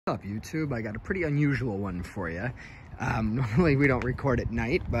What's up, YouTube? I got a pretty unusual one for you. Normally we don't record at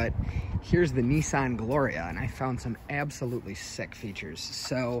night, but here's the Nissan Gloria, and I found some absolutely sick features.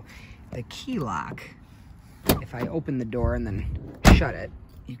 So the key lock, if I open the door and then shut it,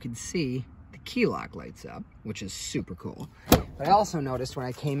 you can see the key lock lights up, which is super cool. But I also noticed when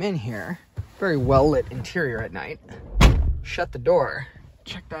I came in here, very well lit interior at night, shut the door,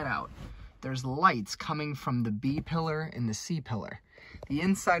 check that out. There's lights coming from the B pillar and the C pillar. The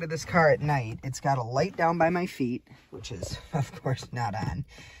inside of this car at night, it's got a light down by my feet, which is, of course, not on.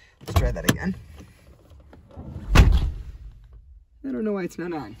 Let's try that again. I don't know why it's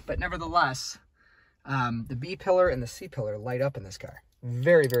not on, but nevertheless, the B pillar and the C pillar light up in this car.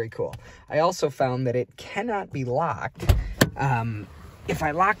 Very, very cool. I also found that it cannot be locked. If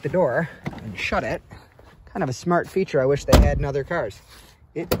I lock the door and shut it, kind of a smart feature I wish they had in other cars.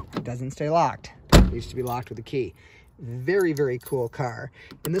 It doesn't stay locked. It used to be locked with a key. Very, very cool car.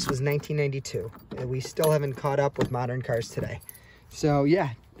 And this was 1992. And we still haven't caught up with modern cars today. So yeah,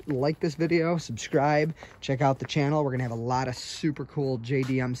 like this video, subscribe, check out the channel. We're gonna have a lot of super cool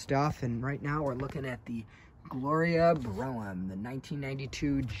JDM stuff. And right now we're looking at the Gloria Brougham, the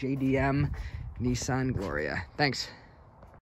 1992 JDM Nissan Gloria. Thanks.